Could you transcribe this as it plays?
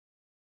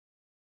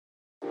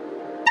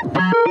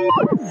Hello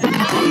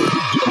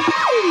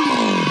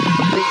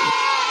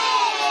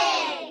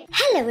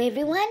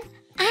everyone,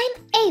 I'm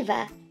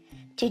Ava.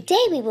 Today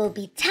we will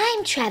be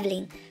time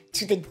traveling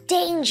to the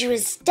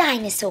dangerous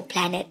dinosaur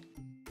planet.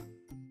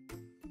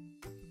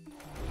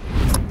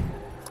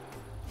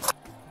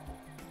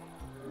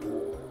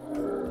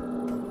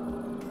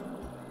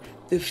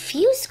 The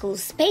FuseSchool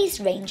Space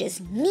Rangers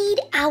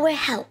need our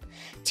help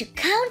to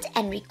count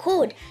and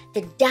record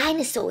the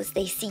dinosaurs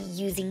they see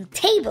using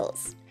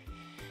tables.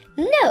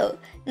 No,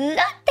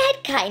 not that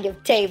kind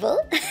of table.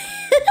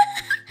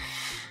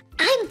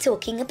 I'm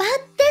talking about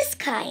this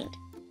kind.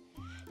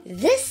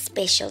 This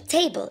special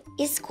table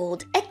is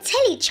called a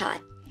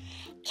telechart.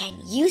 Can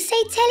you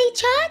say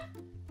telechart?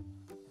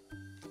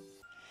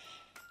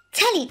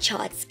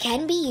 Telecharts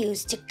can be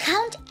used to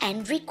count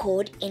and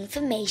record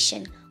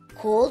information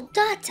called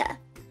data.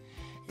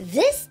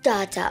 This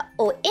data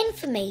or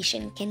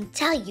information can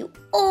tell you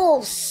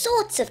all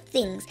sorts of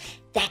things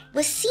that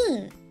were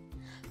seen.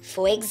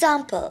 For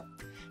example,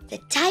 the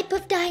type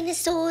of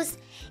dinosaurs,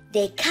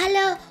 their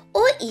color,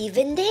 or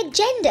even their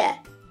gender,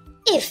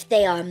 if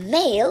they are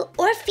male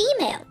or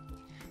female.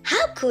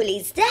 How cool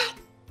is that?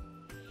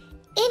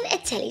 In a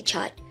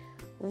telechart,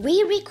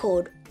 we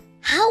record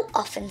how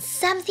often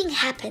something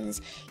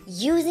happens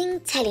using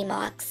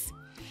telemarks.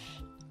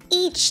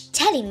 Each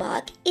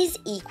telemark is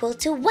equal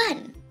to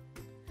 1.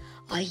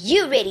 Are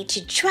you ready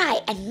to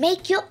try and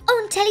make your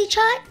own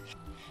telechart?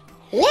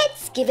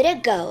 Let's give it a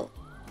go.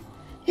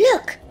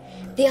 Look,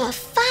 there are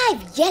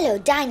 5 yellow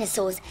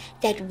dinosaurs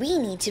that we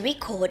need to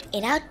record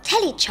in our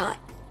telechart.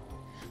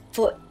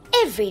 For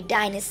every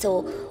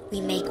dinosaur,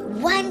 we make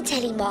 1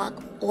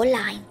 telemark or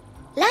line,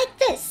 like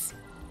this.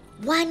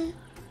 1,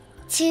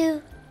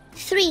 2,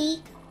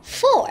 3,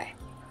 4.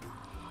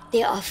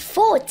 There are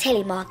 4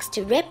 telemarks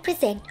to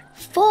represent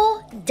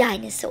 4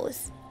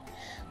 dinosaurs.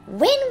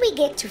 When we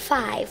get to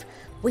 5,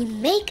 we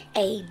make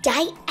a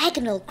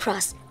diagonal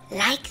cross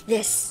like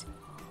this.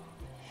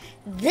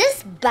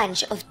 This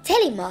bunch of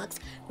telemarks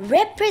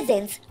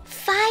represents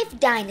 5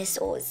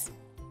 dinosaurs.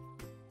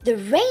 The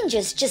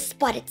Rangers just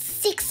spotted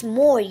 6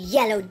 more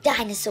yellow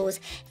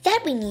dinosaurs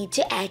that we need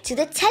to add to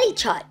the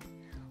telechart.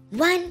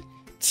 1,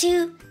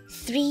 2,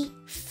 3,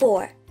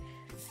 4.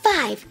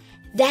 5.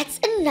 That's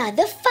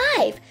another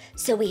 5,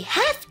 so we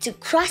have to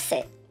cross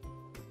it.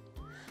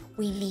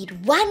 We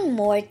need 1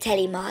 more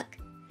telemark.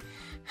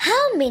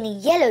 How many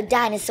yellow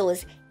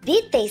dinosaurs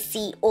did they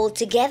see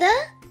altogether?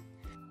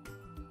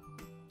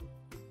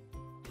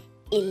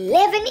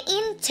 11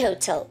 in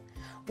total.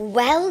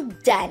 Well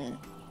done.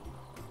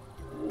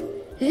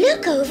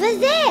 Look over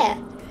there.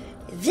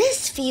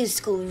 This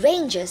FuseSchool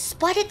Ranger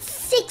spotted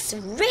 6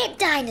 red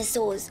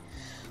dinosaurs.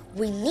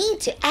 We need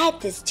to add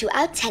this to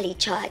our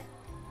telechart.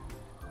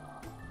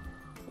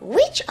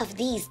 Which of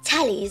these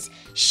tallies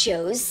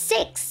shows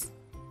 6?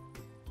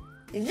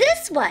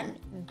 This one.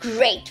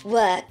 Great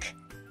work.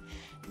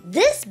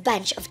 This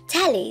bunch of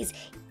tallies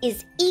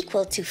is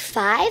equal to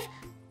 5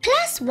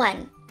 plus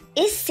 1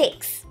 is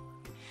 6.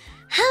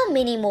 How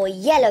many more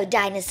yellow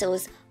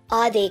dinosaurs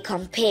are there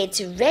compared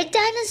to red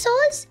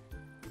dinosaurs?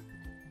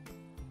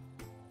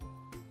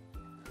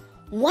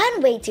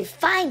 One way to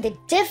find the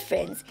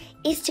difference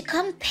is to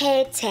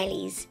compare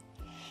tallies.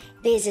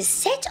 There's a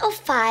set of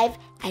 5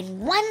 and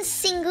 1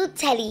 single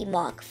tally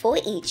mark for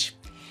each.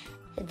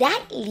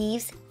 That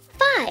leaves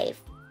 5.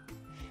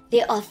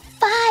 There are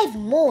 5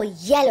 more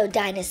yellow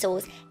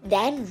dinosaurs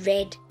than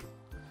red.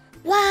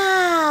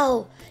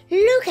 Wow!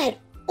 Look at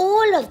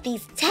all of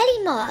these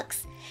tally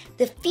marks.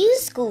 The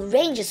FuseSchool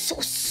Rangers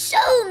saw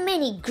so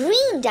many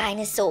green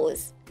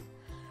dinosaurs.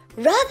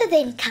 Rather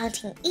than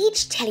counting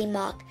each tally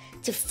mark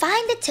to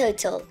find the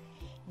total,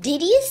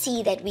 did you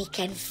see that we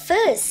can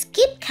first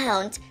skip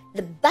count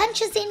the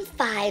bunches in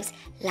 5s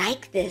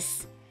like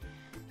this?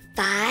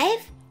 5,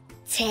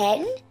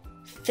 10,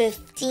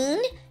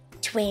 15,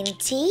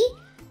 20,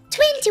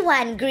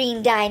 21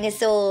 green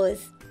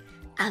dinosaurs.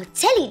 Our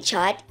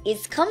telechart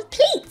is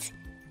complete.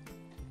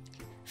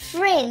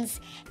 Friends,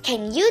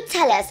 can you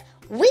tell us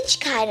which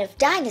kind of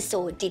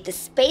dinosaur did the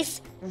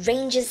Space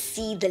Rangers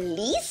see the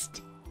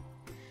least?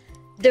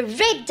 The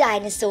red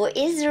dinosaur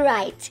is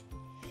right.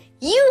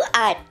 You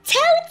are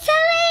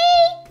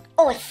totally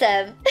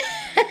awesome!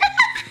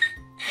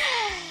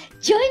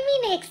 Join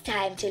me next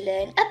time to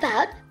learn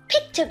about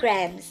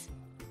pictograms.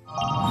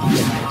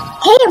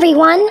 Hey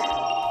everyone!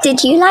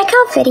 Did you like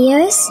our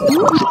videos?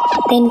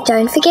 Then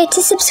don't forget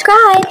to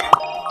subscribe.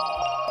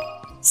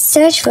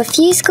 Search for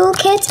FuseSchool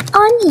Kids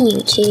on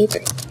YouTube.